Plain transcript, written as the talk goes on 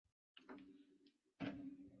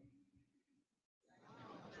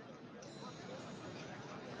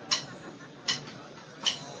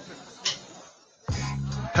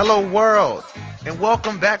Hello, world, and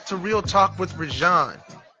welcome back to Real Talk with ReZsaun,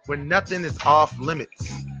 where nothing is off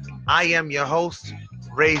limits. I am your host,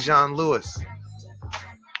 ReZsaun Lewis.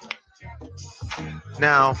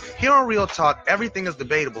 Now, here on Real Talk, everything is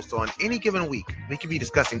debatable, so on any given week, we could be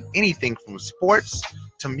discussing anything from sports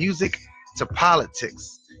to music to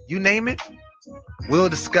politics. You name it, we'll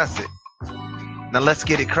discuss it. Now, let's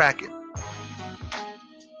get it cracking.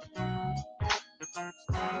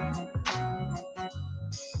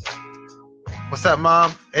 What's up,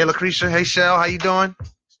 Mom? Hey, Lucretia. Hey, Shell. How you doing?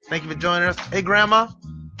 Thank you for joining us. Hey, Grandma.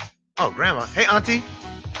 Oh, Grandma. Hey, Auntie.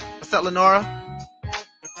 What's up, Lenora?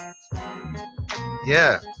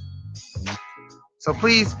 Yeah. So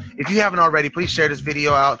please, if you haven't already, please share this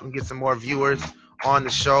video out and get some more viewers on the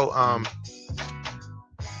show.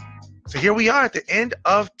 So here we are at the end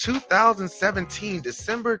of 2017,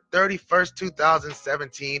 December 31st,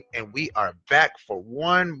 2017, and we are back for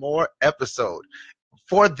one more episode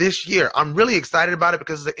for this year. I'm really excited about it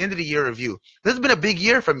because it's the end of the year review. This has been a big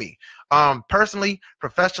year for me, personally,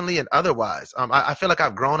 professionally, and otherwise. I feel like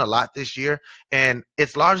I've grown a lot this year, and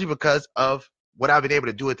it's largely because of what I've been able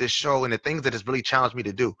to do at this show and the things that has really challenged me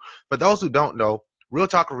to do. For those who don't know, Real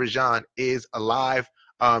Talk with ReZsaun is a live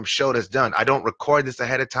show that's done. I don't record this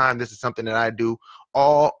ahead of time. This is something that I do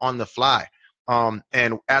all on the fly.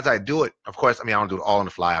 And as I do it, of course, I don't do it all on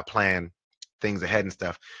the fly. I plan things ahead and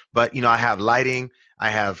stuff. But, I have lighting, I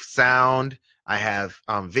have sound, I have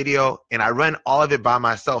video, and I run all of it by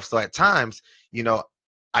myself. So at times,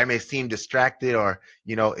 I may seem distracted, or,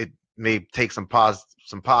 it may take some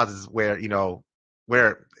pauses where,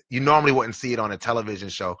 where you normally wouldn't see it on a television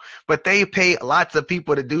show. But they pay lots of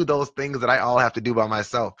people to do those things that I all have to do by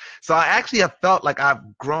myself. So I actually have felt like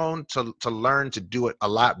I've grown to learn to do it a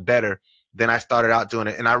lot better than I started out doing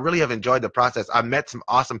it. And I really have enjoyed the process. I've met some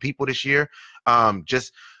awesome people this year.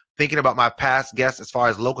 Just thinking about my past guests as far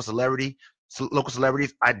as local celebrities.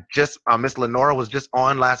 I just Miss Lenora was just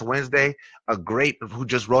on last Wednesday, who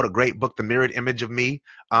just wrote a great book, The Mirrored Image of Me.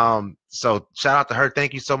 So shout out to her.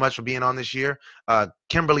 Thank you so much for being on this year.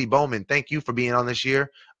 Kimberly Bowman, thank you for being on this year.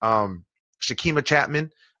 Shakima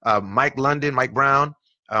Chapman, Mike London, Mike Brown,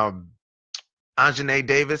 Anjanae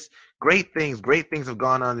Davis. Great things have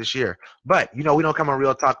gone on this year. But, we don't come on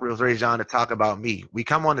Real Talk with ReZsaun to talk about me. We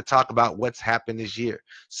come on to talk about what's happened this year.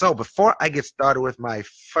 So before I get started with my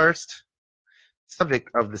first subject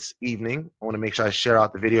of this evening, I want to make sure I share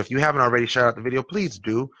out the video. If you haven't already shared out the video, please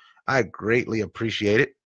do. I greatly appreciate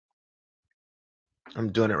it.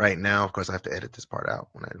 I'm doing it right now. Of course, I have to edit this part out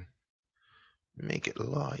when I make it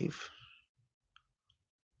live.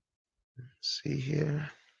 Let's see here.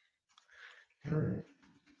 All right.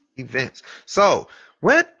 Events. So,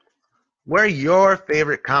 what were your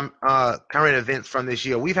favorite current events from this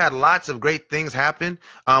year? We've had lots of great things happen.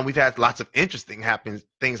 We've had lots of interesting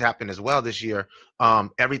things happen as well this year.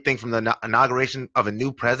 Everything from the inauguration of a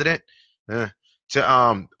new president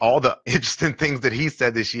to all the interesting things that he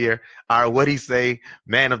said this year. Our What'd He Say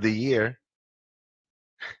Man of the Year.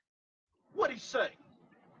 What'd he say?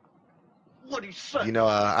 What'd he say?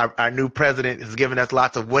 Our new president has given us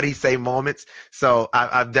lots of what'd he say moments. So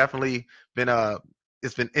I've definitely been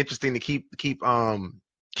it's been interesting to keep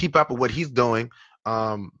up with what he's doing.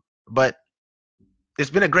 But it's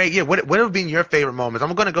been a great year. What have been your favorite moments?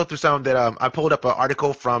 I'm going to go through some that I pulled up an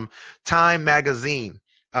article from Time Magazine,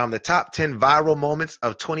 the top 10 viral moments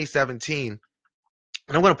of 2017.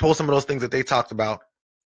 And I'm going to pull some of those things that they talked about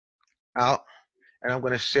out. And I'm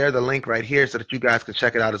going to share the link right here so that you guys can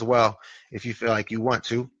check it out as well if you feel like you want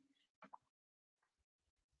to.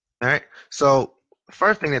 All right. So the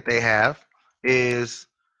first thing that they have is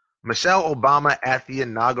Michelle Obama at the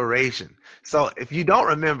inauguration. So if you don't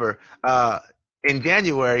remember, in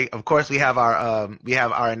January, of course, we have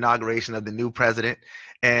our inauguration of the new president.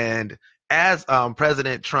 And as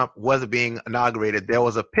President Trump was being inaugurated, there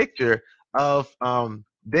was a picture of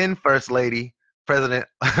then First Lady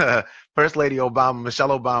Obama,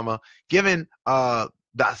 Michelle Obama, giving the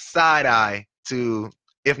side eye to,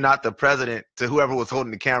 if not the president, to whoever was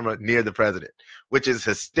holding the camera near the president, which is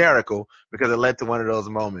hysterical because it led to one of those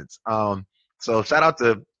moments. So shout out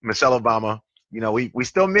to Michelle Obama. We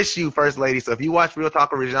still miss you, First Lady. So if you watch Real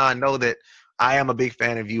Talk with ReZsaun, know that I am a big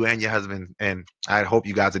fan of you and your husband, and I hope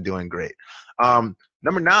you guys are doing great.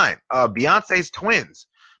 Number 9, Beyonce's twins.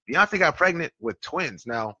 Beyonce got pregnant with twins.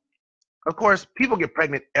 Now, of course, people get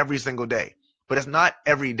pregnant every single day, but it's not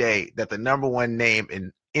every day that the number one name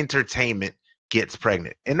in entertainment gets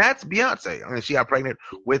pregnant, and that's Beyonce. She got pregnant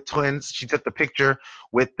with twins. She took the picture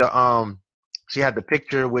with she had the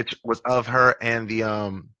picture which was of her and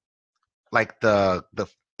the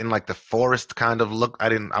in like the forest kind of look.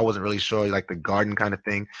 I wasn't really sure, like the garden kind of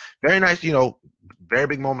thing. Very nice, very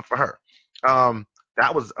big moment for her.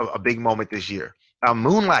 That was a big moment this year.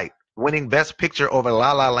 Moonlight winning Best Picture over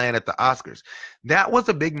La La Land at the Oscars. That was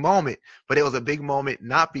a big moment, but it was a big moment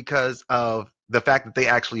not because of the fact that they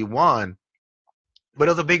actually won, but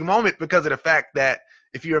it was a big moment because of the fact that,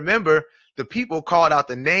 if you remember, the people called out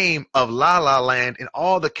the name of La La Land, and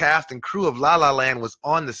all the cast and crew of La La Land was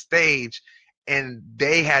on the stage, and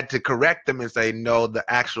they had to correct them and say, no, the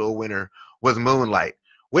actual winner was Moonlight,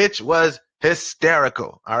 which was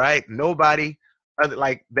hysterical. All right. Nobody,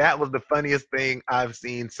 like, that was the funniest thing I've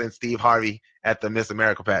seen since Steve Harvey at the Miss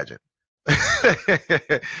America pageant.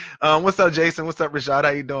 What's up, Jason? What's up, Rashad?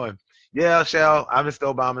 How you doing? Yeah, Shell. I'm in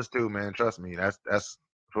still bombers too, man. Trust me. That's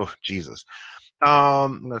oh, Jesus.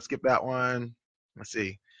 Let's skip that one. Let's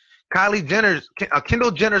see. Kendall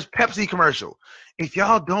Jenner's Pepsi commercial. If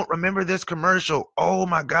y'all don't remember this commercial, oh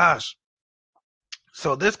my gosh.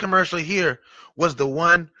 So this commercial here was the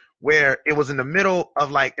one where it was in the middle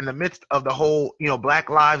of, like, in the midst of the whole, Black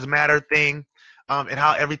Lives Matter thing, and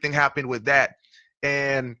how everything happened with that,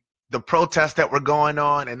 and the protests that were going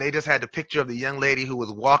on, and they just had the picture of the young lady who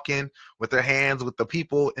was walking with her hands with the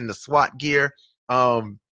people in the SWAT gear,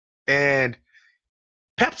 and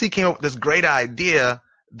Pepsi came up with this great idea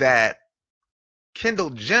that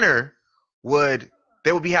Kendall Jenner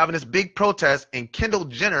they would be having this big protest, and Kendall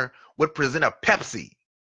Jenner would present a Pepsi,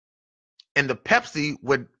 and the Pepsi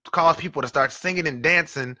would cause people to start singing and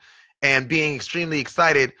dancing and being extremely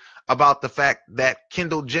excited about the fact that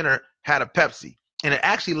Kendall Jenner had a Pepsi. And it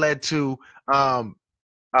actually led to Martin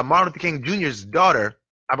Luther King Jr.'s daughter,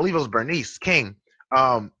 I believe it was Bernice King,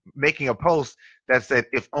 making a post that said,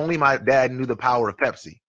 "If only my dad knew the power of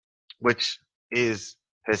Pepsi," which is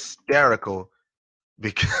hysterical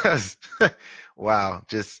because, wow,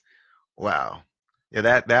 just wow.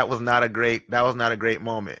 Yeah, that was not a great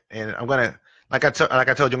moment. And I'm gonna, like I told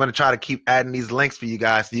you, I'm gonna try to keep adding these links for you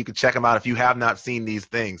guys so you can check them out if you have not seen these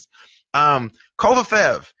things.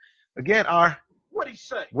 Kovafev, again, What'd he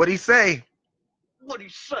say? what'd he say? What'd he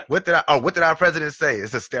say? What did our president say?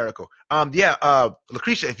 It's hysterical.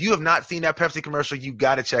 Lucretia, if you have not seen that Pepsi commercial, you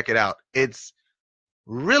got to check it out. It's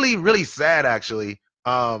really, really sad, actually,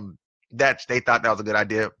 that they thought that was a good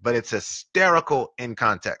idea, but it's hysterical in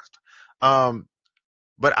context.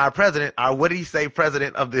 But our president, our what did he say,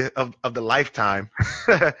 president of the lifetime,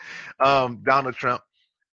 Donald Trump,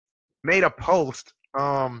 made a post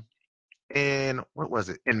in, what was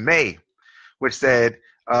it, in May, which said,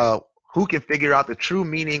 who can figure out the true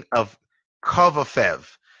meaning of Kovafev?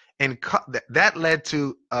 And that led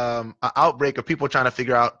to an outbreak of people trying to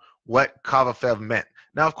figure out what Kovafev meant.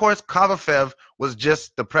 Now, of course, Kovafev was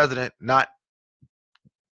just the president not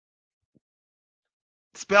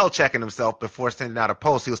spell checking himself before sending out a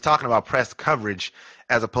post. He was talking about press coverage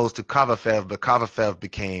as opposed to Kovafev, but Kovafev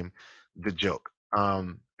became the joke.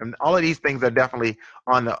 And all of these things are definitely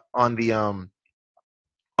on the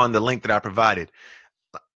link that I provided.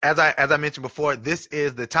 As I mentioned before, this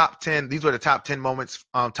is the top 10. These were the top 10 moments,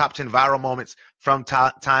 top 10 viral moments from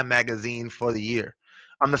Time Magazine for the year.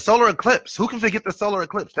 The solar eclipse. Who can forget the solar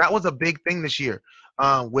eclipse? That was a big thing this year,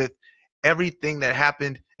 with everything that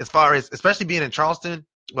happened, as far as, especially being in Charleston,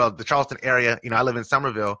 well, the Charleston area. I live in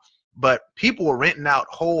Somerville, but people were renting out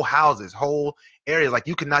whole houses, whole areas. Like,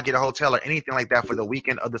 you could not get a hotel or anything like that for the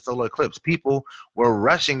weekend of the solar eclipse. People were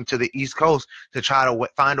rushing to the East Coast to try to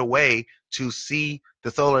find a way to see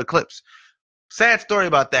the solar eclipse. Sad story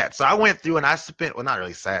about that. So I went through and I spent, well, not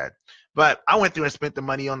really sad, but I went through and spent the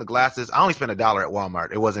money on the glasses. I only spent $1 at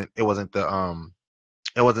Walmart. It wasn't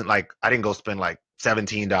like I didn't go spend like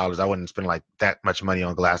 $17. I wouldn't spend like that much money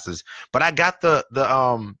on glasses. But I got the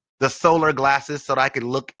solar glasses so that I could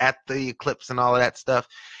look at the eclipse and all of that stuff.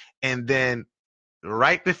 And then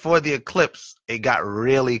right before the eclipse, it got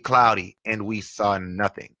really cloudy and we saw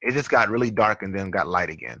nothing. It just got really dark and then got light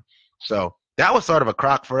again. So that was sort of a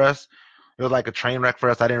crock for us. It was like a train wreck for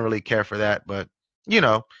us. I didn't really care for that, but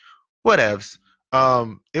whatevs.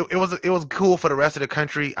 It was cool for the rest of the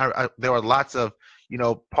country. There were lots of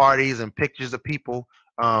parties and pictures of people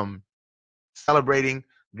celebrating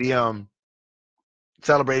the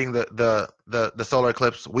solar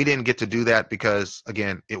eclipse. We didn't get to do that because,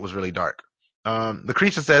 again, it was really dark.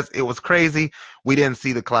 Lucretia says it was crazy. We didn't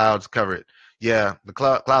see the clouds cover it. Yeah, the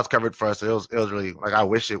clouds covered for us. It was really, like, I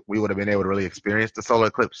wish we would have been able to really experience the solar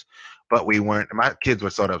eclipse, but we weren't. My kids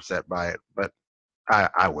were sort of upset by it, but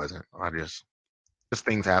I wasn't. Just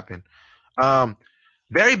things happen.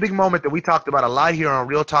 Very big moment that we talked about a lot here on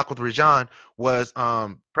Real Talk with ReZsaun was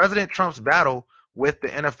President Trump's battle with the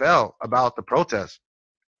NFL about the protests.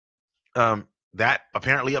 that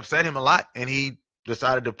apparently upset him a lot, and he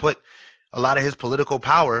decided to put a lot of his political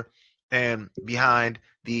power and behind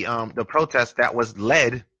the protest that was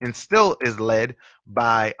led and still is led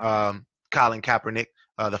by Colin Kaepernick,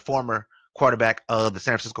 the former quarterback of the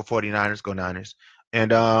San Francisco 49ers, go Niners.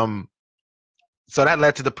 And so that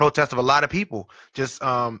led to the protest of a lot of people. Just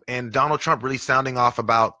and Donald Trump really sounding off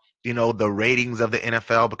about the ratings of the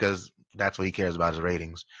NFL, because that's what he cares about, is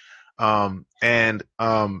ratings. And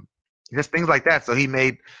just things like that. So he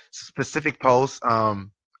made specific posts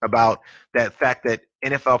about that fact that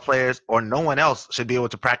NFL players or no one else should be able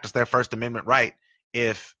to practice their First Amendment right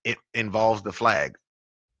if it involves the flag.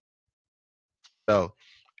 So,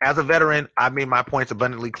 as a veteran, I made my points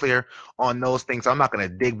abundantly clear on those things. So I'm not going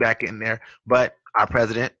to dig back in there. But our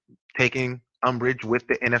president, taking umbrage with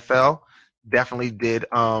the NFL, definitely did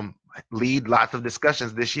lead lots of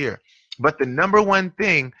discussions this year. But the number one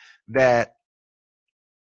thing that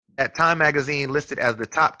Time Magazine listed as the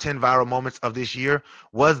top 10 viral moments of this year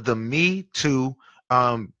was the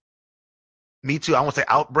um, Me Too. I won't say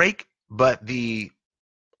outbreak, but the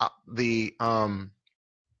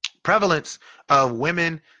prevalence of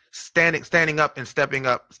women standing up and stepping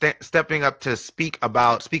up to speak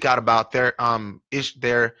out about their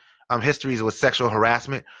histories with sexual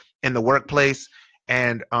harassment in the workplace,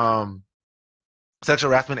 and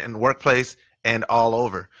sexual harassment in the workplace and all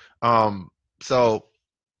over. So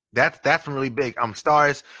that's really big.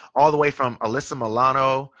 Stars all the way from Alyssa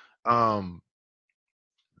Milano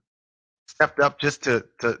stepped up just to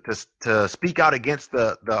speak out against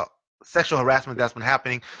the sexual harassment that's been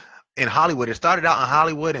happening in Hollywood. It started out in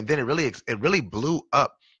Hollywood, and then it really blew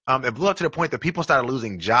up. It blew up to the point that people started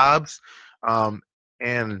losing jobs,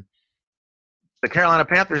 and the Carolina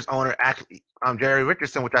Panthers owner, actually, Jerry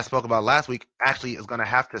Richardson, which I spoke about last week, actually is going to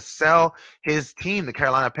have to sell his team, the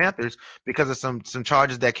Carolina Panthers, because of some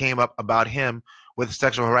charges that came up about him with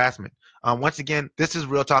sexual harassment. Once again, this is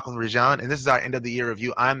Real Talk with ReZsaun, and this is our end of the year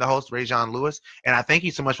review. I'm the host, ReZsaun Lewis, and I thank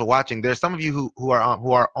you so much for watching. There's some of you who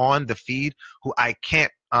are on the feed who I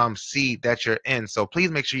can't see that you're in, so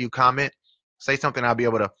please make sure you comment, say something. I'll be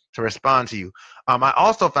able to respond to you. I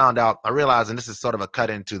also found out, I realized, and this is sort of a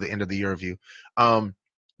cut into the end of the year review,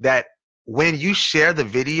 that when you share the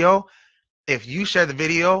video, if you share the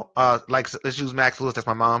video, like let's use Max Lewis, that's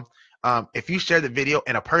my mom. If you share the video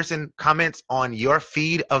and a person comments on your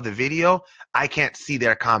feed of the video, I can't see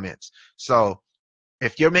their comments. So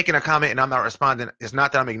if you're making a comment and I'm not responding, it's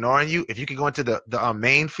not that I'm ignoring you. If you could go into the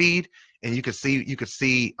main feed and you could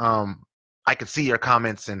see I could see your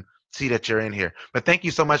comments and see that you're in here. But thank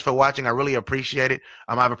you so much for watching. I really appreciate it.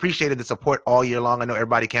 I've appreciated the support all year long. I know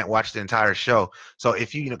everybody can't watch the entire show, so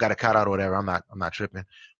if you got a cut out or whatever, I'm not tripping.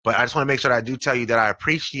 But I just want to make sure that I do tell you that I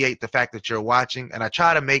appreciate the fact that you're watching, and I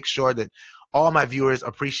try to make sure that all my viewers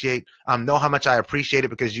appreciate know how much I appreciate it,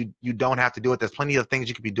 because you don't have to do it. There's plenty of things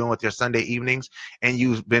you could be doing with your Sunday evenings, and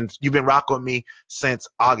you've been rocking with me since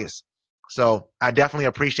August. So I definitely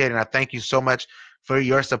appreciate it, and I thank you so much for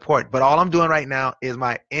your support. But all I'm doing right now is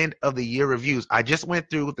my end of the year reviews. I just went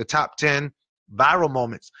through the top 10 viral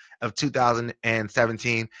moments of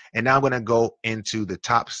 2017, and now I'm going to go into the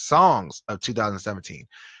top songs of 2017.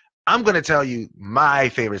 I'm going to tell you my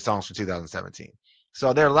favorite songs for 2017.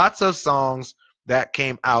 So there are lots of songs that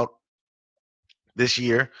came out this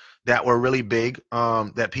year that were really big,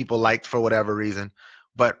 that people liked for whatever reason.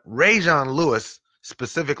 But ReZsaun Lewis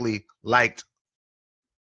specifically liked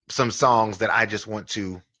some songs that I just want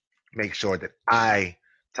to make sure that I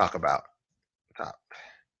talk about. Top.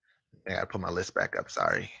 I gotta put my list back up.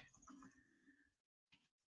 Sorry.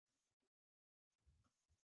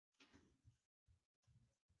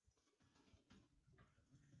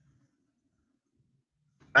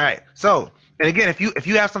 All right. So, and again, if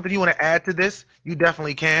you have something you want to add to this, you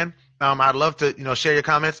definitely can. I'd love to share your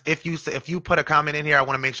comments. If you put a comment in here, I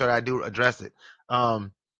want to make sure that I do address it.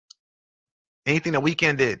 Um, Anything the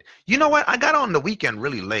Weeknd did. You know what? I got on the Weeknd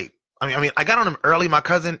really late. I mean, I got on him early. My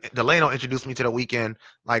cousin Delano introduced me to the Weeknd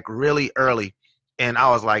like really early, and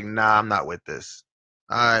I was like, nah, I'm not with this.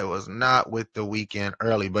 I was not with the Weeknd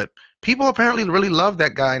early, but people apparently really love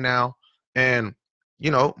that guy now, and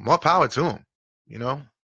more power to him. You know,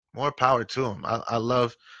 more power to him. I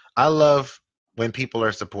love when people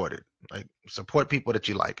are supported. Like, support people that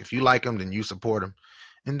you like. If you like them, then you support them,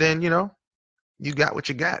 and then you got what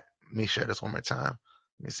you got. Let me share this one more time.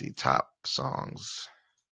 Let me see top songs.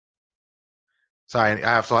 Sorry,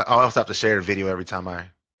 I also have to share the video every time I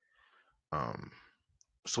um,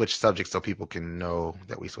 switch subjects, so people can know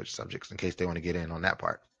that we switch subjects in case they want to get in on that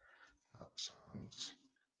part. Top songs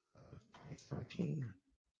of 2017.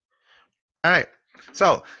 All right.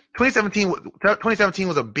 So 2017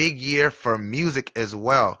 was a big year for music as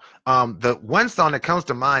well. The one song that comes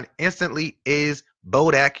to mind instantly is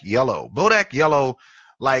Bodak Yellow. Bodak Yellow,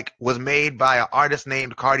 like, was made by an artist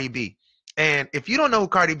named Cardi B. And if you don't know who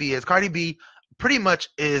Cardi B is, Cardi B pretty much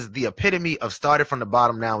is the epitome of started from the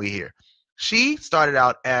bottom, now we here. She started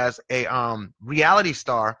out as a reality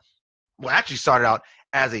star. Well, actually started out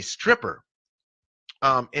as a stripper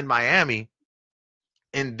in Miami,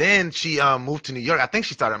 and then she moved to New York. I think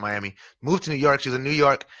she started in Miami, moved to New York. She was in New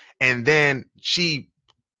York, and then she,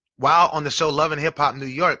 while on the show Love and Hip Hop New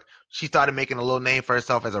York, she started making a little name for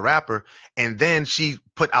herself as a rapper, and then she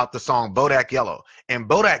put out the song Bodak Yellow, and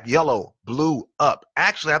Bodak Yellow blew up.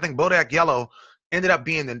 Actually, I think Bodak Yellow ended up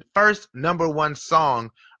being the first #1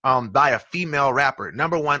 song by a female rapper,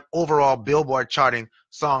 #1 overall Billboard charting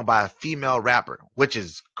song by a female rapper, which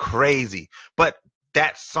is crazy. But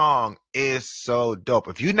that song is so dope.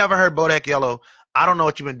 If you never heard Bodak Yellow, I don't know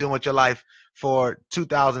what you've been doing with your life for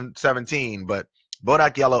 2017, but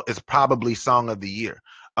Bodak Yellow is probably song of the year.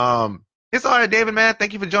 It's all right, David, man.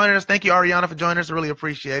 Thank you for joining us. Thank you, Ariana, for joining us. Really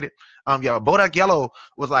appreciate it. Yeah, Bodak Yellow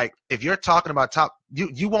was like, if you're talking about top,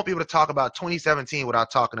 you won't be able to talk about 2017 without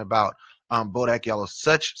talking about Bodak Yellow.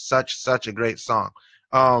 Such a great song.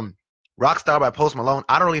 Rockstar by Post Malone.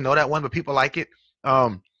 I don't really know that one, but people like it.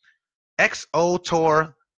 XO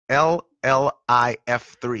Tour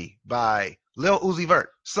LLIF3 by Lil Uzi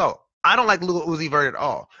Vert. So I don't like Lil Uzi Vert at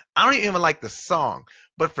all. I don't even like the song,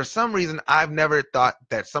 but for some reason, I've never thought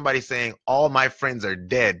that somebody saying all my friends are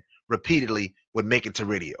dead repeatedly would make it to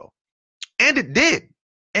radio. And it did.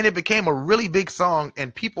 And it became a really big song,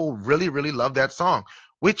 and people really love that song,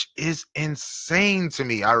 which is insane to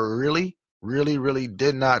me. I really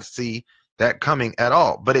did not see that coming at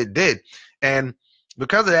all, but it did. And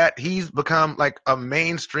because of that, he's become like a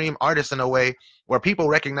mainstream artist in a way where people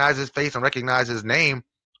recognize his face and recognize his name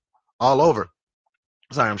all over.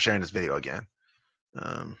 Sorry, I'm sharing this video again.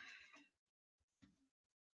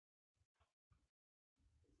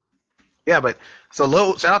 Yeah, but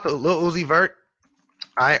so shout out to Lil Uzi Vert.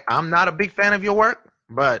 I'm not a big fan of your work,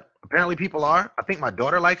 but apparently people are. I think my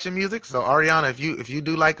daughter likes your music. So Ariana, if you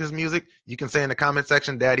do like his music, you can say in the comment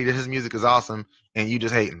section, Daddy, that his music is awesome, and you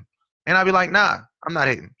just hating. And I'll be like, nah, I'm not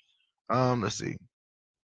hating. Let's see.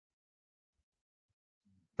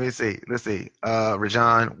 Let's see.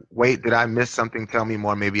 ReZsaun, wait, did I miss something? Tell me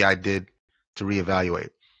more. Maybe I did, to reevaluate.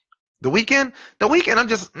 The Weeknd, I'm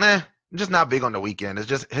just not big on The Weeknd. It's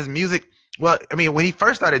just his music. Well, I mean, when he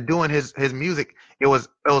first started doing his music, it was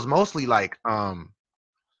mostly like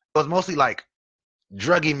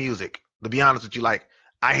druggy music, to be honest with you. Like,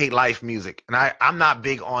 I hate life music, and I'm not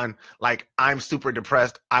big on, like, I'm super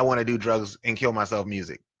depressed, I want to do drugs and kill myself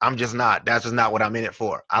music. I'm just not. That's just not what I'm in it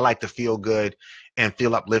for. I like to feel good and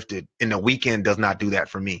feel uplifted, and The Weeknd does not do that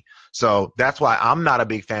for me. So that's why I'm not a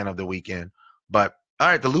big fan of The Weeknd. But all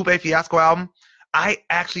right, the Lupe Fiasco album, I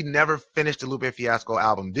actually never finished the Lupe Fiasco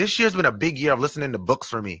album. This year's been a big year of listening to books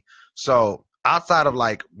for me. So outside of,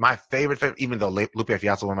 like, my favorite, even though Lupe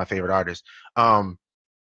Fiasco is one of my favorite artists,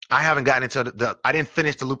 I haven't gotten into I didn't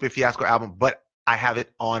finish the Lupe Fiasco album, but I have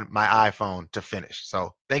it on my iPhone to finish.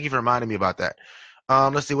 So thank you for reminding me about that.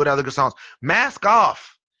 Let's see what other good songs. Mask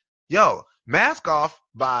Off. Yo, Mask Off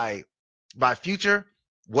by Future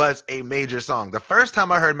was a major song. The first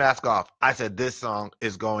time I heard Mask Off, I said this song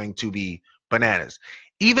is going to be bananas.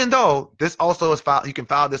 Even though this also is you can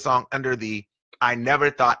file this song under the I never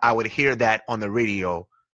thought I would hear that on the radio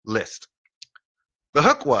list. The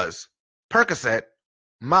hook was Percocet,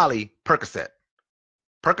 Molly, Percocet.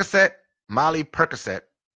 Percocet, Molly, Percocet.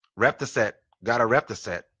 Rep the set, gotta rep the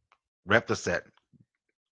set. Rep the set,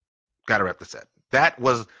 gotta rep the set. That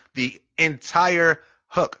was the entire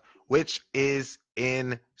hook, which is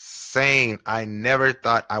insane. I never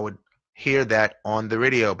thought I would hear that on the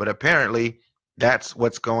radio, but apparently that's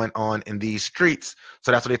what's going on in these streets.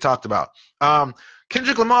 So that's what they talked about.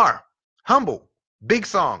 Kendrick Lamar, Humble, big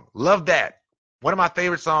song. Love that. One of my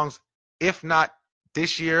favorite songs, if not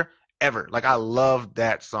this year, ever. Like, I love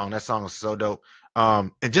that song. That song is so dope.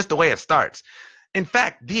 And just the way it starts. In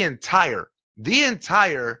fact, the entire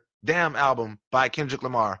damn album by Kendrick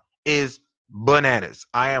Lamar is bananas.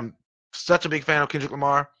 I am such a big fan of Kendrick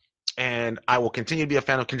Lamar, and I will continue to be a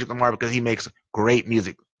fan of Kendrick Lamar because he makes great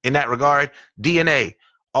music. In that regard, DNA,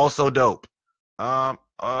 also dope.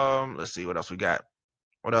 Let's see what else we got.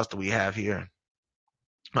 What else do we have here?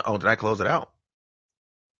 Uh-oh, did I close it out?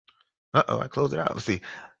 Uh-oh, I closed it out. Let's see.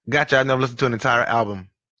 Gotcha. I never listened to an entire album.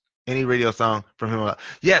 Any radio song from him.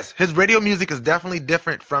 Yes, his radio music is definitely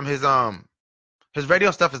different from his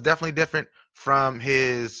radio stuff is definitely different from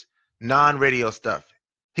his non-radio stuff.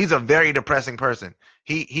 He's a very depressing person.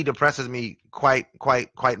 He depresses me quite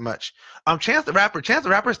much. Chance the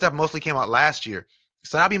Rapper stuff mostly came out last year,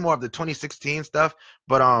 so that'd be more of the 2016 stuff.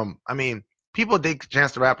 But I mean, people dig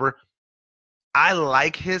Chance the Rapper. I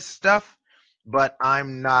like his stuff, but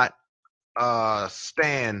I'm not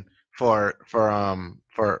stan for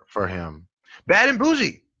him. Bad and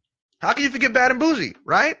Bougie. How can you forget Bad and Bougie?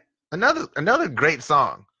 Right? Another great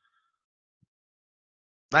song.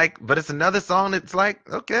 Like, but it's another song that's like,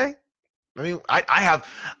 okay. I mean, I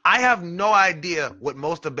have no idea what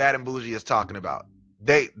most of Bad and Bougie is talking about.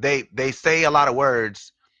 They say a lot of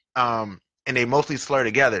words, and they mostly slur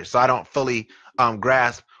together, so I don't fully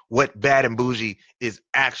grasp what Bad and Bougie is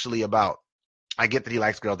actually about. I get that he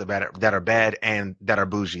likes girls that are bad and that are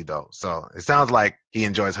bougie though. So it sounds like he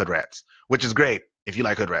enjoys hood rats, which is great if you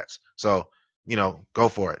like hood rats. So, go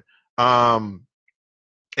for it.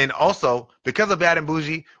 And also, because of Bad and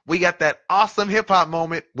Bougie, we got that awesome hip hop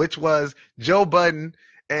moment, which was Joe Budden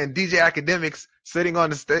and DJ Academics sitting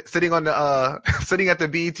on the sitting at the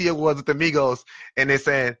BET Awards with the Migos, and they're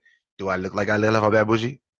saying, "Do I look like I live off Bad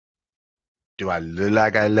Bougie? Do I look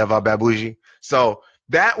like I live off Bad Bougie?" So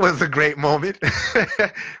that was a great moment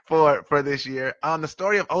for this year. The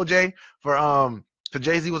story of OJ for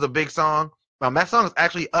Jay-Z was a big song. That song is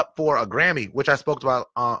actually up for a Grammy, which I spoke about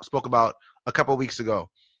a couple of weeks ago.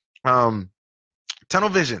 Um, Tunnel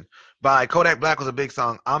Vision by Kodak Black was a big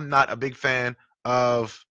song. I'm not a big fan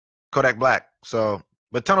of Kodak Black, but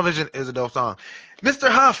Tunnel Vision is a dope song. Mr.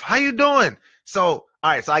 Huff, how you doing? So,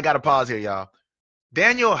 all right, so I got to pause here, y'all.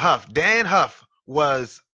 Dan Huff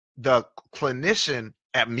was the clinician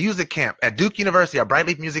at music camp at Duke University, at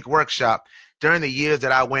Brightleaf Music Workshop, during the years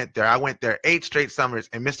that I went there. I went there 8 straight summers,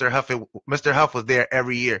 and Mr. Huff was there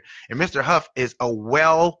every year. And Mr. Huff is a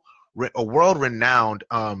world-renowned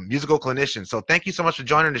musical clinician. So thank you so much for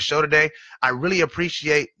joining the show today. I really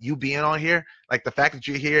appreciate you being on here. Like, the fact that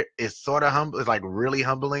you're here is sort of humble, is like really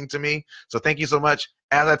humbling to me. So thank you so much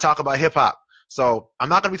as I talk about hip hop. So I'm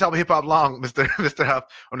not going to be talking about hip hop long, Mr. Huff.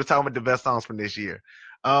 I'm just talking about the best songs from this year.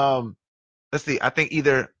 Let's see. I think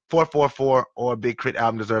either 444 or Big Crit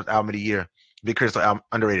album deserves album of the year. Big Crit album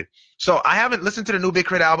underrated. So I haven't listened to the new Big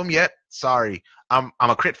Crit album yet. Sorry. I'm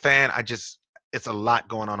a Crit fan. It's a lot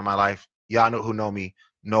going on in my life. Y'all who know me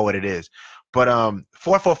know what it is. But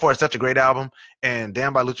 444 is such a great album, and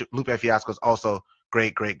Damn by Lupe Fiasco is also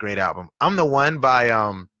great album. I'm the One by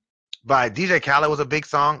DJ Khaled was a big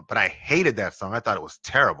song, but I hated that song. I thought it was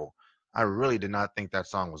terrible. I really did not think that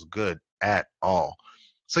song was good at all.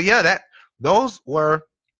 So yeah, those were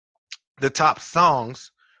the top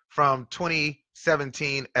songs from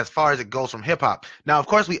 2017 as far as it goes from hip hop. Now, of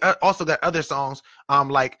course, we also got other songs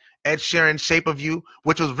like Ed Sheeran's "Shape of You,"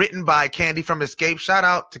 which was written by Candy from Escape. Shout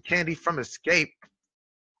out to Candy from Escape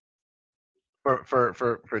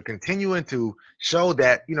for continuing to show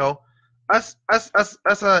that us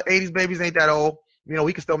 80s babies ain't that old.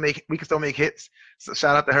 We can still make hits. So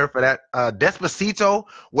shout out to her for that. Despacito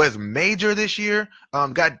was major this year.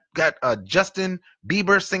 Got Justin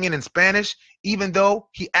Bieber singing in Spanish, even though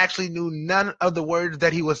he actually knew none of the words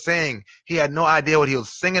that he was saying. He had no idea what he was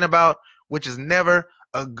singing about, which is never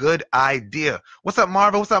a good idea. What's up,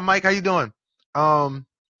 Marva? What's up, Mike? How you doing?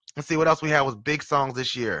 Let's see what else we had was big songs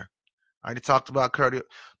this year. I already talked about Curdy.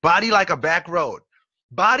 Body Like a Back Road.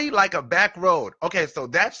 Body Like a Back Road. Okay, so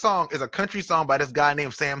that song is a country song by this guy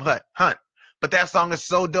named Sam Hunt. But that song is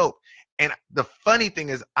so dope. And the funny thing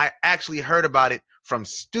is, I actually heard about it from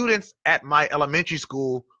students at my elementary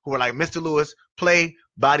school who were like, "Mr. Lewis, play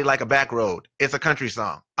Body Like a Back Road. It's a country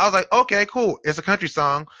song." I was like, okay, cool. It's a country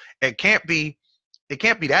song. It can't be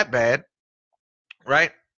that bad,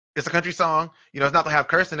 right? It's a country song. It's not gonna have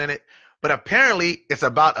cursing in it. But apparently it's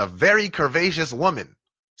about a very curvaceous woman.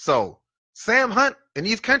 So Sam Hunt and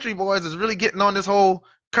these country boys is really getting on this whole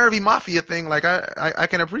curvy mafia thing. Like, I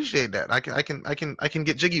can appreciate that. I can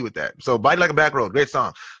get jiggy with that. So Body Like a Back Road, great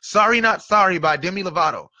song. Sorry Not Sorry by Demi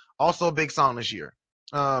Lovato, also a big song this year.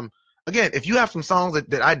 Again, if you have some songs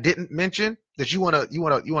that I didn't mention that you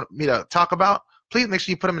want me to talk about, please make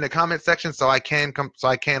sure you put them in the comment section so I can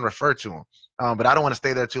refer to them. But I don't want to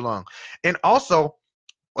stay there too long. And also,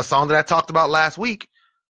 a song that I talked about last week,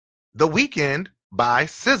 The Weeknd by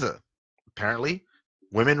SZA. Apparently,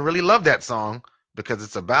 women really love that song because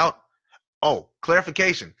it's about,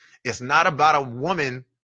 clarification, it's not about a woman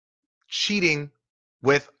cheating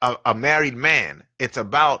with a married man. It's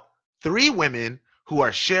about 3 women who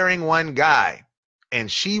are sharing one guy, and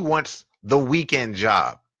she wants the weekend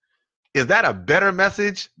job. Is that a better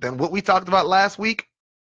message than what we talked about last week?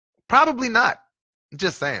 Probably not.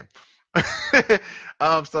 Just saying.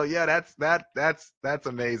 So yeah, that's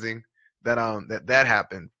amazing. that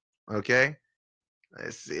happened. Okay,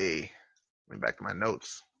 let's see. Let me back to my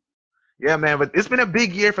notes. Yeah, man, but it's been a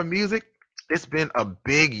big year for music. It's been a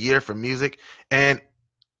big year for music, and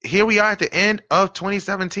here we are at the end of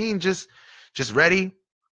 2017, just ready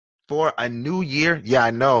for a new year. Yeah,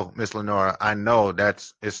 I know, Miss Lenora. I know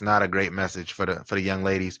it's not a great message for the young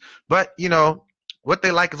ladies, but what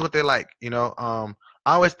they like is what they like. I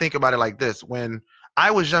always think about it like this: when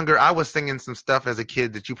I was younger, I was singing some stuff as a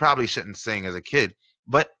kid that you probably shouldn't sing as a kid,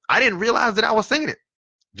 but I didn't realize that I was singing it.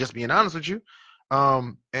 Just being honest with you.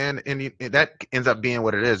 And that ends up being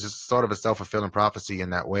what it is. It's sort of a self-fulfilling prophecy in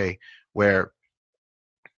that way, where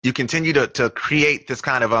you continue to create this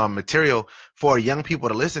kind of material for young people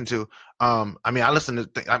to listen to. I mean, I listen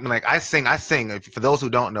to, I mean, like I sing. For those who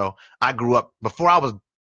don't know, I grew up before I was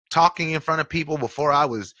talking in front of people, before I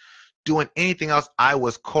was doing anything else. I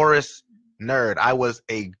was chorus nerd. I was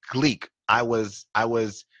a gleek. I was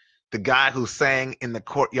the guy who sang in the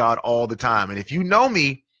courtyard all the time. And if you know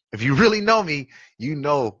me, if you really know me, you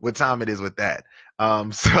know what time it is with that.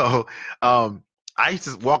 So I used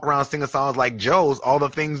to walk around singing songs like Joe's all the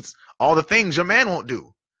things your man won't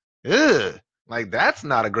do. Ugh. Like that's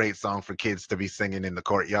not a great song for kids to be singing in the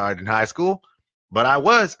courtyard in high school. But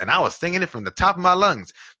and I was singing it from the top of my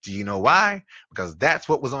lungs. Do you know why? Because that's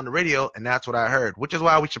what was on the radio and that's what I heard, which is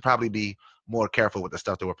why we should probably be more careful with the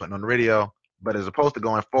stuff that we're putting on the radio. But as opposed to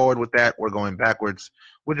going forward with that, we're going backwards,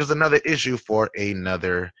 which is another issue for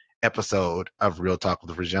another episode of Real Talk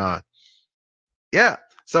with ReZsaun. Yeah.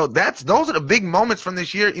 So those are the big moments from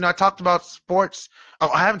this year. I talked about sports. Oh,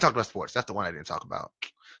 I haven't talked about sports. That's the one I didn't talk about.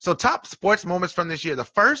 So top sports moments from this year. The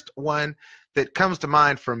first one that comes to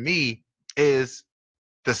mind for me is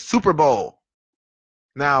the Super Bowl.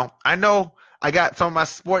 Now, I know I got some of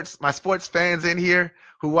my sports fans in here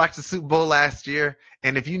who watched the Super Bowl last year.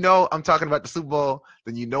 And if you know I'm talking about the Super Bowl,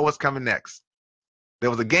 then you know what's coming next. There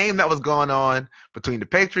was a game that was going on between the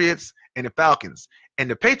Patriots and the Falcons. And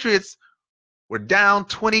the Patriots were down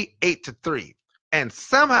 28-3. And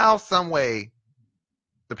somehow, some way,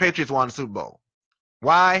 the Patriots won the Super Bowl.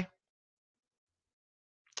 Why?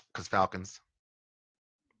 Because Falcons.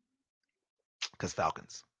 Because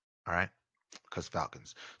Falcons. All right. Because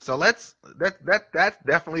Falcons. So that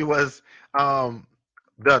definitely was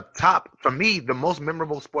the top for me. The most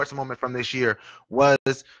memorable sports moment from this year was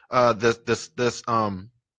this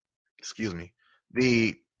excuse me,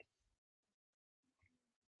 the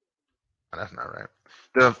that's not right.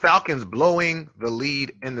 The Falcons blowing the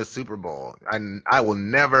lead in the Super Bowl. I will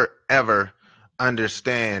never ever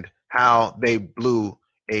understand how they blew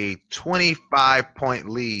a 25-point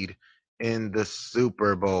lead in the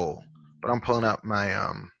Super Bowl. But I'm pulling up my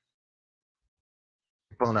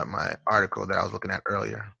article that I was looking at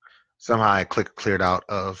earlier. Somehow I cleared out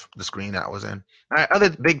of the screen that I was in. All right,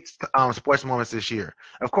 other big sports moments this year.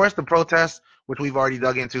 Of course, the protests, which we've already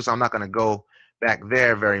dug into, so I'm not going to go back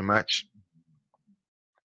there very much.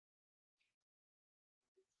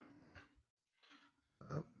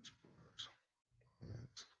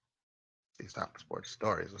 Let's stop sports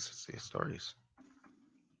stories. Let's see stories.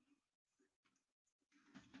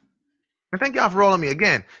 And thank y'all for rolling me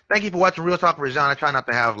again. Thank you for watching Real Talk with ReZsaun. I try not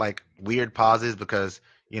to have like weird pauses because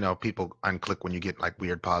people unclick when you get like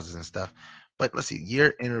weird pauses and stuff. But let's see,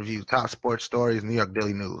 year interview, top sports stories, New York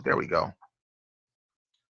Daily News. There we go.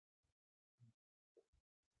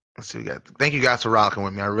 Let's see, thank you guys for rocking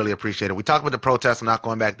with me. I really appreciate it. We talked about the protests. I'm not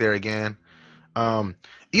going back there again.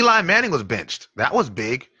 Eli Manning was benched. That was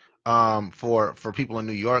big for people in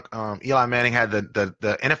New York. Eli Manning had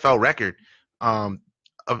the NFL record,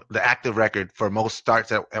 of the active record for most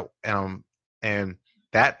starts and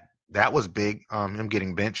that was big. Him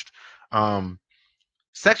getting benched.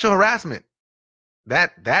 Sexual harassment.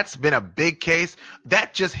 That's been a big case.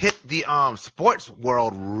 That just hit the sports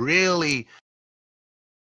world really.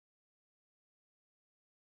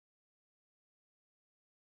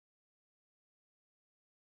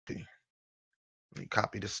 Let me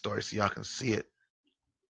copy this story so y'all can see it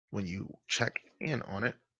when you check in on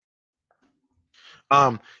it.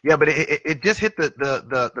 Yeah, but it just hit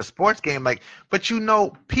the sports game. Like, but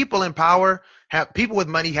people in power have people with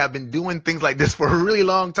money have been doing things like this for a really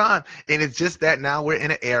long time. And it's just that now we're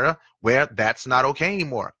in an era where that's not okay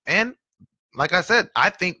anymore. And like I said, I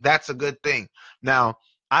think that's a good thing. Now,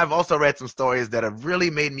 I've also read some stories that have really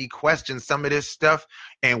made me question some of this stuff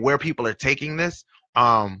and where people are taking this.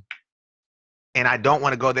 And I don't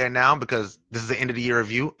want to go there now because this is the end of the year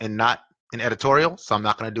review and not an editorial. So I'm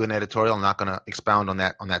not going to do an editorial. I'm not going to expound on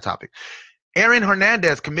that topic. Aaron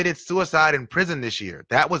Hernandez committed suicide in prison this year.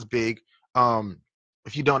 That was big.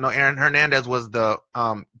 If you don't know, Aaron Hernandez was the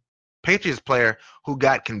Patriots player who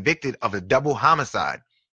got convicted of a double homicide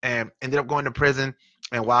and ended up going to prison.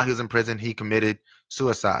 And while he was in prison, he committed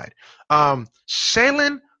suicide.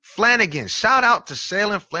 Shaylin Flanagan, shout out to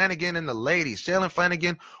Shaylin Flanagan and the ladies. Shaylin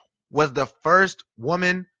Flanagan was the first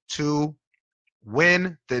woman to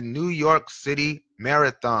win the New York City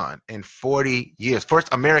Marathon in 40 years. First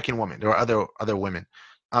American woman. There were other women.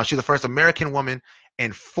 She's the first American woman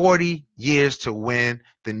in 40 years to win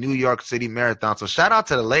the New York City Marathon. So shout out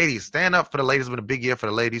to the ladies. Stand up for the ladies. It's been a big year for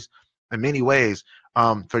the ladies in many ways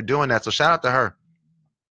for doing that. So shout out to her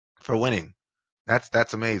for winning.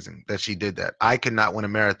 That's amazing that she did that. I could not win a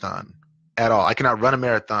marathon at all. I cannot run a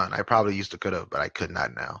marathon. I probably used to could have, but I could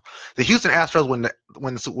not now. The Houston Astros win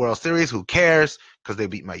the World Series. Who cares? Because they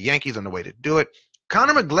beat my Yankees on the way to do it.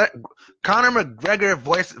 Conor McGregor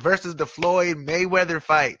versus the Floyd Mayweather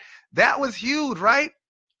fight. That was huge, right?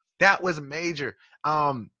 That was major.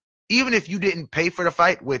 Even if you didn't pay for the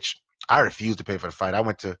fight, which I refused to pay for the fight. I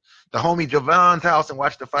went to the homie Javon's house and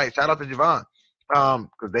watched the fight. Shout out to Javon.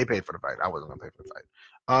 Because they paid for the fight. I wasn't gonna pay for the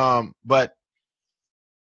fight. But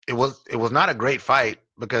it was not a great fight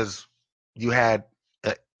because you had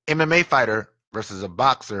an MMA fighter versus a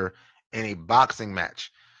boxer in a boxing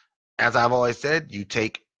match. As I've always said, you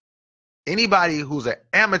take anybody who's an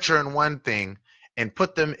amateur in one thing and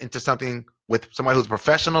put them into something with somebody who's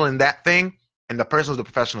professional in that thing, and the person who's a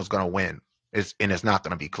professional is going to win. And it's not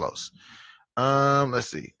going to be close. Let's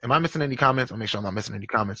see. Am I missing any comments? I'll make sure I'm not missing any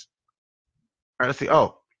comments. All right, let's see.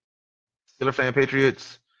 Oh, Steelers fan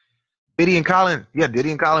Patriots. Diddy and Colin. Yeah, Diddy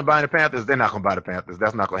and Colin buying the Panthers. They're not going to buy the Panthers.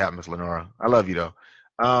 That's not going to happen, Miss Lenora. I love you,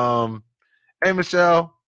 though. Hey,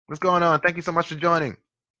 Michelle. What's going on? Thank you so much for joining.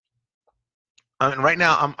 And right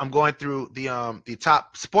now, I'm going through the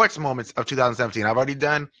top sports moments of 2017. I've already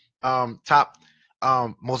done top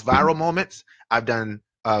most viral moments. I've done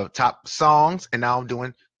top songs, and now I'm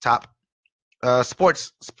doing top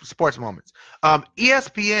sports moments.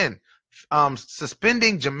 ESPN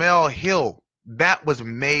suspending Jemele Hill. That was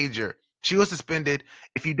major. She was suspended.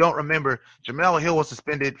 If you don't remember, Jemele Hill was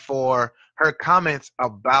suspended for her comments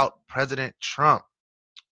about President Trump.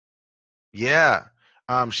 Yeah.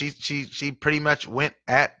 She pretty much went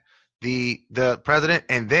at the president,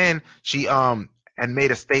 and then she had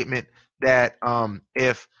made a statement that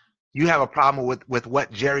if you have a problem with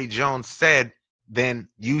what Jerry Jones said, then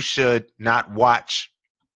you should not watch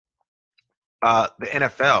the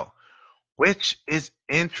NFL, which is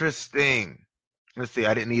interesting. Let's see.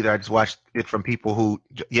 I didn't either. I just watched it from people who,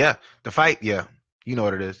 yeah, the fight. Yeah, you know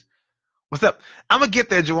what it is. What's up? I'm gonna get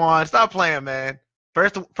there, Juwan. Stop playing, man.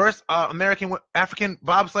 First American African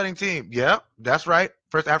bobsledding team. Yeah, that's right.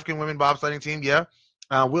 First African women bobsledding team. Yeah.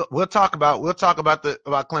 We'll talk about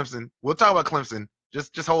Clemson. We'll talk about Clemson.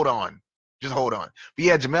 Just hold on. Just hold on. But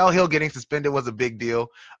yeah, Jemele Hill getting suspended was a big deal.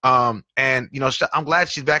 And you know, I'm glad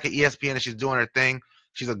she's back at ESPN and she's doing her thing.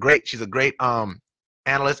 She's a great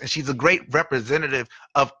analyst, and she's a great representative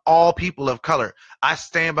of all people of color. I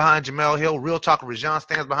stand behind Jemele Hill. Real Talk ReZsaun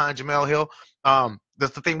stands behind Jemele Hill.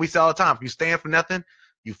 That's the thing we say all the time. If you stand for nothing,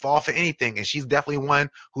 you fall for anything. And she's definitely one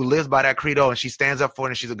who lives by that credo, and she stands up for it,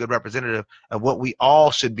 and she's a good representative of what we all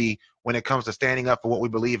should be when it comes to standing up for what we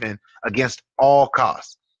believe in against all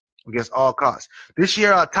costs. Against all costs. This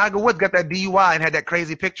year, Tiger Woods got that DUI and had that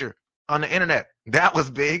crazy picture on the internet. That was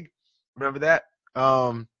big. Remember that?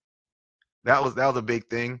 That was a big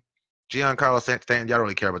thing. Giancarlo Stanton, y'all don't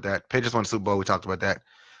really care about that. Patriots won the Super Bowl. We talked about that.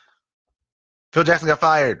 Phil Jackson got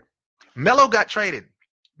fired. Melo got traded.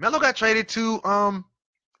 Melo got traded to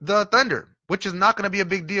the Thunder, which is not going to be a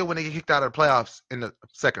big deal when they get kicked out of the playoffs in the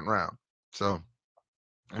second round. So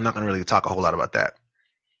I'm not going to really talk a whole lot about that.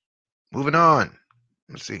 Moving on.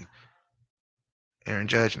 Let's see. Aaron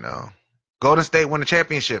Judge, no. Golden State won the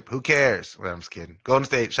championship. Who cares? Well, I'm just kidding. Golden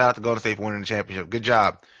State. Shout out to Golden State for winning the championship. Good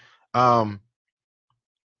job.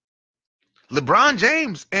 LeBron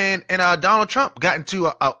James and Donald Trump got into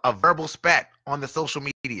a verbal spat on the social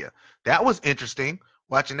media. That was interesting,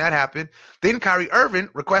 watching that happen. Then Kyrie Irving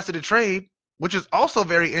requested a trade, which is also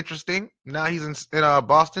very interesting. Now he's in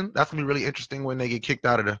Boston. That's going to be really interesting when they get kicked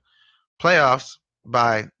out of the playoffs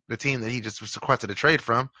by the team that he just requested a trade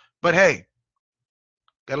from. But hey,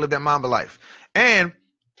 got to live that Mamba life. And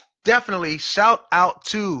definitely shout out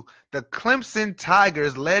to the Clemson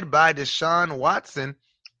Tigers led by Deshaun Watson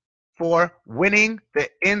for winning the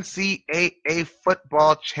NCAA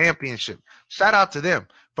football championship. Shout out to them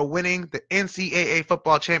for winning the NCAA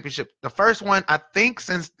football championship. The first one, I think,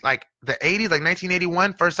 since like the 80s, like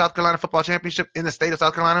 1981, first South Carolina football championship in the state of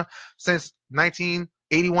South Carolina since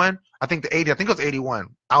 1981. I think it was 81.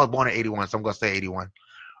 I was born in 81, so I'm going to say 81.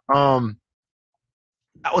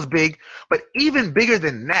 That was big. But even bigger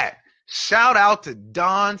than that, Shout out to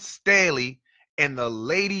Don Staley and the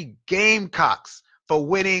Lady Gamecocks for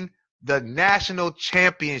winning the national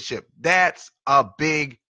championship. That's a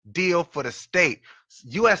big deal for the state.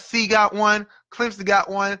 USC got one, Clemson got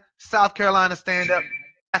one, South Carolina stand up,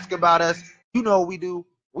 ask about us. You know what we do.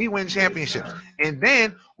 We win championships. And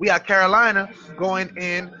then we got Carolina going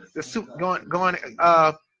in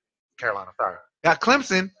the Carolina, sorry. Got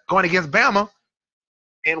Clemson going against Bama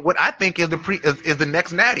and what I think is is the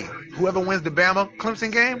next natty. Whoever wins the Bama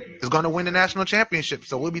Clemson game is going to win the national championship.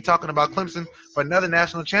 So we'll be talking about Clemson for another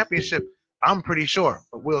national championship. I'm pretty sure,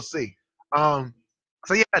 but we'll see. Um,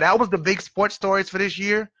 so yeah, that was the big sports stories for this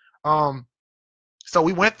year. Um, so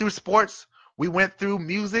we went through sports, we went through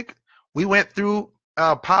music, we went through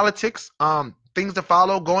politics, things to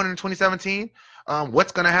follow going into 2017.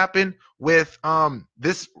 What's going to happen with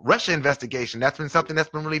this Russia investigation? That's been something that's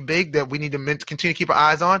been really big that we need to continue to keep our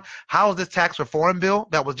eyes on. How is this tax reform bill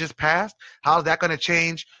that was just passed? How is that going to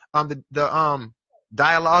change the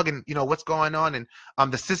dialogue and what's going on and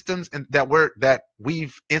the systems that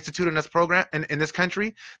we've instituted in this program in this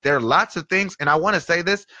country? There are lots of things, and I want to say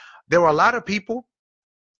this: there were a lot of people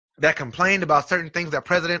that complained about certain things that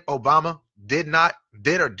President Obama did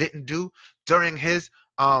or didn't do during his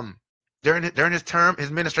during his term, his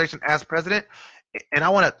administration as president. And I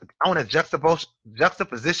want to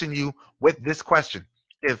juxtaposition you with this question: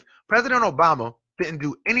 if President Obama didn't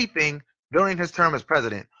do anything during his term as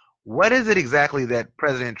president, what is it exactly that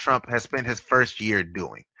President Trump has spent his first year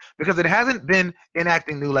doing? Because it hasn't been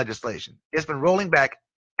enacting new legislation. It's been rolling back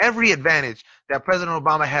every advantage that President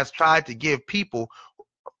Obama has tried to give people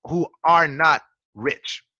who are not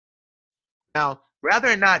rich. Now, whether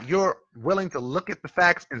or not you're willing to look at the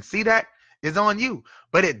facts and see that is on you,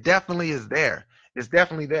 but it definitely is there. It's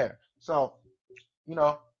definitely there. So,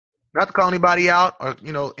 not to call anybody out or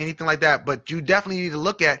anything like that, but you definitely need to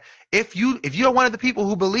look at if you're one of the people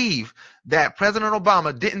who believe that President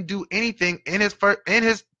Obama didn't do anything in his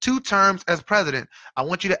 2 terms as president. I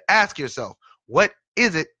want you to ask yourself, what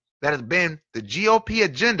is it that has been the GOP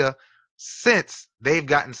agenda since they've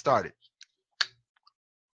gotten started?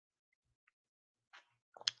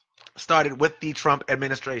 Started with the Trump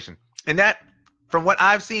administration. And that, from what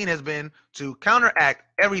I've seen, has been to counteract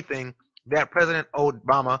everything that President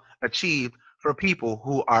Obama achieved for people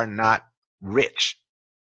who are not rich.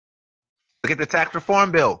 Look at the tax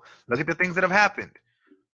reform bill. Look at the things that have happened.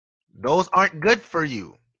 Those aren't good for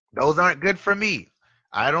you. Those aren't good for me.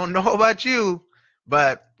 I don't know about you,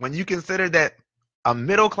 but when you consider that a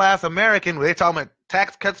middle-class American, when they're talking about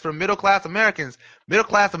tax cuts for middle-class Americans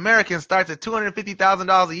starts at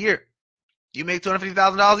 $250,000 a year. You make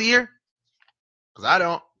 $250,000 a year? Because I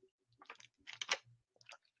don't.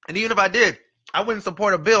 And even if I did, I wouldn't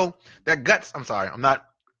support a bill that guts. I'm sorry. I'm not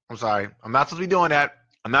supposed to be doing that.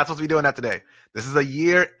 I'm not supposed to be doing that today. This is a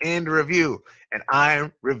year-end review, and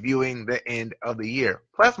I'm reviewing the end of the year.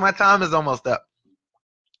 Plus, my time is almost up.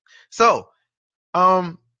 So,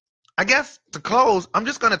 I guess to close, I'm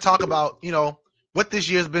just going to talk about, what this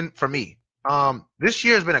year's been for me. This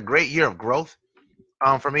year has been a great year of growth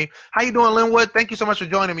for me. How you doing, Linwood? Thank you so much for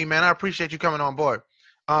joining me, man. I appreciate you coming on board.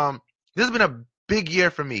 This has been a big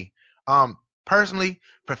year for me, personally,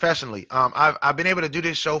 professionally. I've been able to do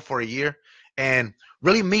this show for a year and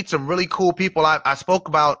really meet some really cool people. I spoke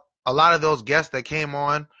about a lot of those guests that came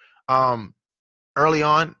on early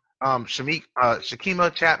on.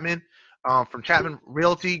 Shakima Chapman from Chapman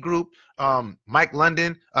Realty Group, Mike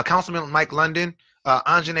London, Councilman Mike London,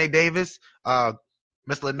 Anjanae Davis,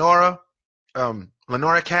 Miss Lenora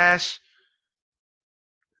Cash,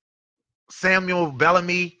 Samuel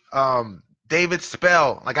Bellamy, David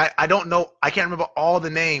Spell. Like I don't know, I can't remember all the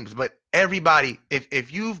names, but everybody,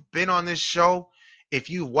 if you've been on this show, if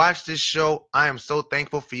you watched this show, I am so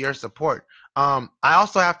thankful for your support. I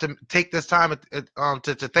also have to take this time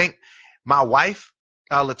to thank my wife,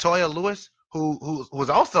 Latoya Lewis, who was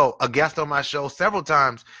also a guest on my show several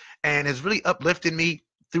times and has really uplifted me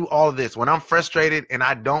through all of this. When I'm frustrated and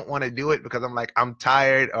I don't want to do it because I'm like, I'm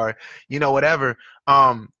tired or, whatever,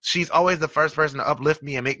 she's always the first person to uplift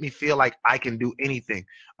me and make me feel like I can do anything.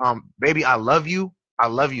 Baby, I love you. I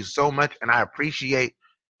love you so much, and I appreciate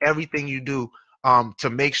everything you do to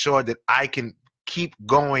make sure that I can keep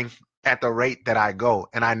going at the rate that I go.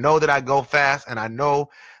 And I know that I go fast, and I know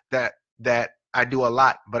that I do a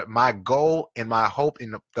lot, but my goal and my hope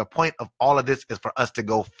and the point of all of this is for us to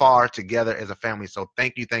go far together as a family. So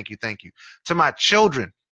thank you, thank you, thank you. To my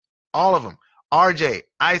children, all of them, RJ,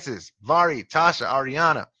 Isis, Vari, Tasha,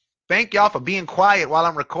 Ariana, thank y'all for being quiet while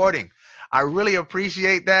I'm recording. I really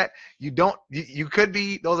appreciate that. You could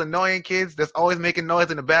be those annoying kids that's always making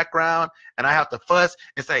noise in the background, and I have to fuss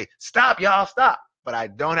and say, stop, y'all, stop. But I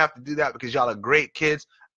don't have to do that because y'all are great kids.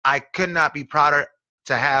 I could not be prouder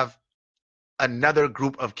to have another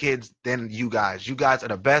group of kids than you guys. You guys are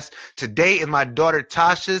the best. Today is my daughter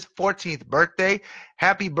Tasha's 14th birthday.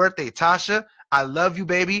 Happy birthday, Tasha. I love you,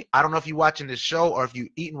 baby. I don't know if you're watching this show or if you're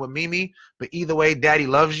eating with Mimi, but either way, Daddy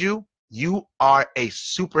loves you. You are a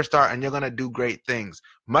superstar and you're going to do great things,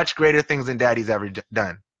 much greater things than Daddy's ever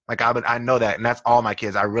done. Like I know that, and that's all my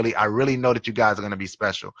kids. I really know that you guys are going to be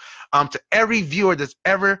special. To every viewer that's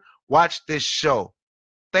ever watched this show,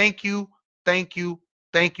 thank you, thank you,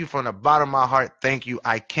 thank you from the bottom of my heart. Thank you.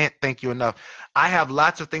 I can't thank you enough. I have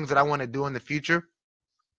lots of things that I want to do in the future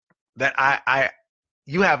that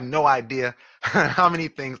you have no idea how many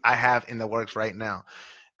things I have in the works right now.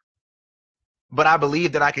 But I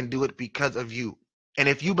believe that I can do it because of you. And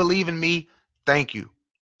if you believe in me, thank you.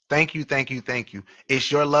 Thank you, thank you, thank you.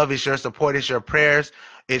 It's your love, it's your support, it's your prayers,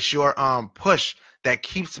 it's your push that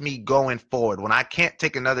keeps me going forward. When I can't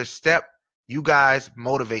take another step, you guys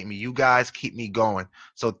motivate me. You guys keep me going.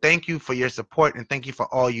 So thank you for your support and thank you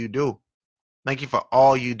for all you do. Thank you for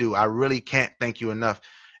all you do. I really can't thank you enough.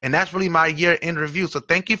 And that's really my year in review. So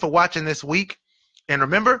thank you for watching this week. And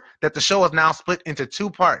remember that the show is now split into 2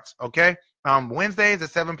 parts, okay? Wednesdays at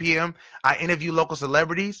 7 p.m., I interview local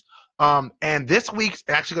celebrities. And this week's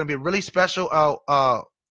actually going to be a really special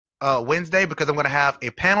Wednesday because I'm going to have a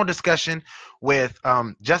panel discussion with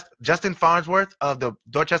Justin Farnsworth of the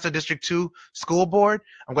Dorchester District 2 School Board.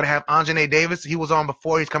 I'm going to have Anjane Davis. He was on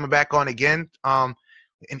before. He's coming back on again.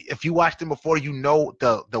 And if you watched him before, you know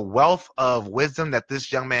the wealth of wisdom that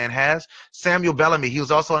this young man has. Samuel Bellamy, he was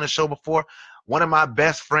also on the show before. One of my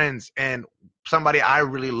best friends and somebody I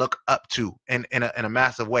really look up to in a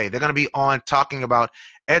massive way. They're going to be on talking about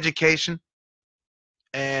education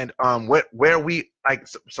and where we like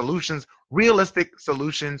solutions, realistic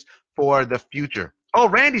solutions for the future. Oh,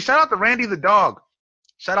 Randy, shout out to Randy the dog.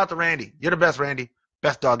 Shout out to Randy. You're the best, Randy.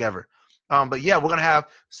 Best dog ever. But yeah, we're gonna have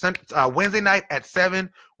Wednesday night at 7.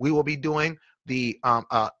 We will be doing the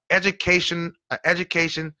education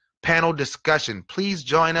panel discussion. Please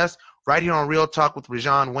join us right here on Real Talk with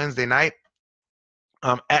ReZsaun Wednesday night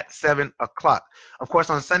at 7 o'clock. Of course,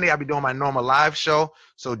 on Sunday I'll be doing my normal live show,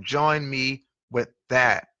 so join me with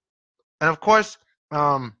that. And of course,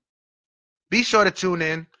 be sure to tune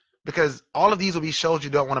in because all of these will be shows you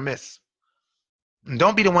don't want to miss. And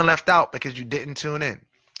don't be the one left out because you didn't tune in.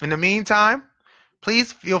 In the meantime,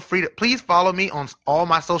 please feel free to follow me on all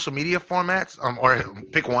my social media formats, or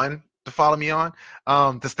pick one to follow me on,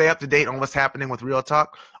 to stay up to date on what's happening with Real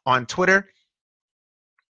Talk. On Twitter,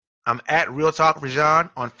 I'm at Real Talk ReZsaun.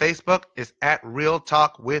 On Facebook, it's at Real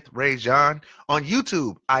Talk with ReZsaun. On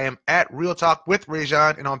YouTube, I am at Real Talk with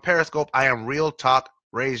ReZsaun. And on Periscope, I am Real Talk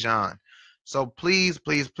ReZsaun. So please,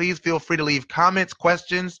 please, please feel free to leave comments,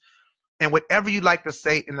 questions, and whatever you'd like to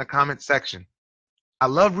say in the comment section. I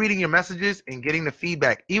love reading your messages and getting the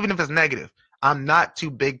feedback, even if it's negative. I'm not too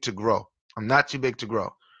big to grow. I'm not too big to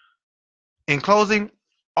grow. In closing,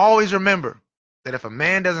 always remember that if a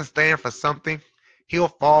man doesn't stand for something, he'll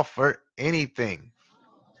fall for anything.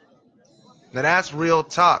 Now that's real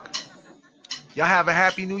talk. Y'all have a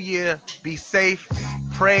happy new year. Be safe.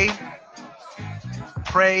 Pray,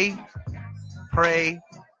 pray, pray,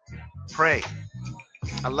 pray.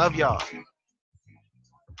 I love y'all.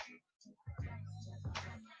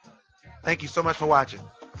 Thank you so much for watching.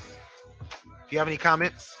 If you have any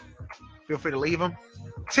comments, feel free to leave them.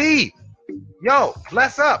 T, yo,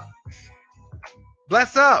 bless up.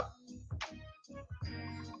 Bless up.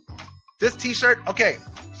 This t-shirt, okay,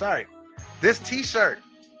 sorry. This t-shirt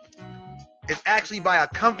is actually by a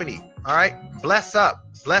company, all right? Bless up,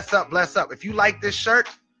 bless up, bless up. If you like this shirt,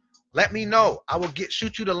 let me know. I will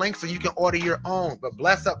shoot you the link so you can order your own. But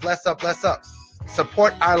bless up, bless up, bless up.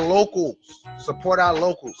 Support our locals. Support our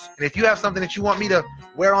locals. And if you have something that you want me to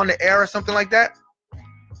wear on the air or something like that,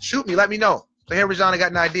 shoot me. Let me know. So here, ReZsaun, I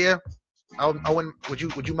got an idea.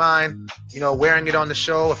 Would you mind, wearing it on the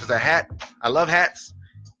show? If it's a hat, I love hats.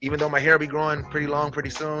 Even though my hair will be growing pretty long pretty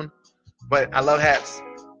soon, but I love hats.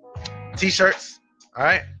 T-shirts, all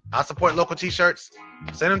right. I'll support local T-shirts.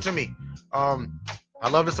 Send them to me. I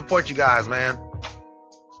love to support you guys, man.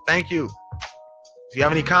 Thank you. If you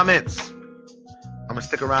have any comments, I'm gonna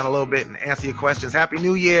stick around a little bit and answer your questions. Happy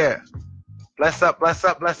New Year. Bless up, bless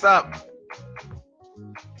up, bless up.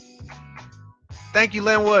 Thank you,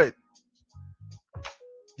 Linwood.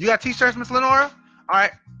 You got T-shirts, Miss Lenora? All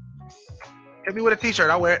right. Hit me with a T-shirt.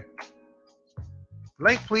 I'll wear it.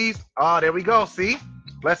 Link, please. Oh, there we go. See?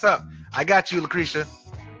 Bless up. I got you, Lucretia.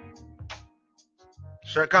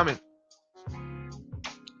 Shirt coming.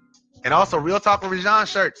 And also Real Talk with ReZsaun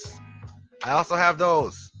shirts. I also have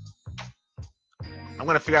those. I'm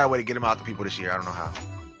going to figure out a way to get them out to people this year. I don't know how,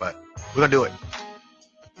 but we're going to do it.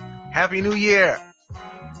 Happy New Year.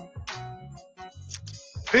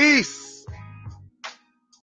 Peace.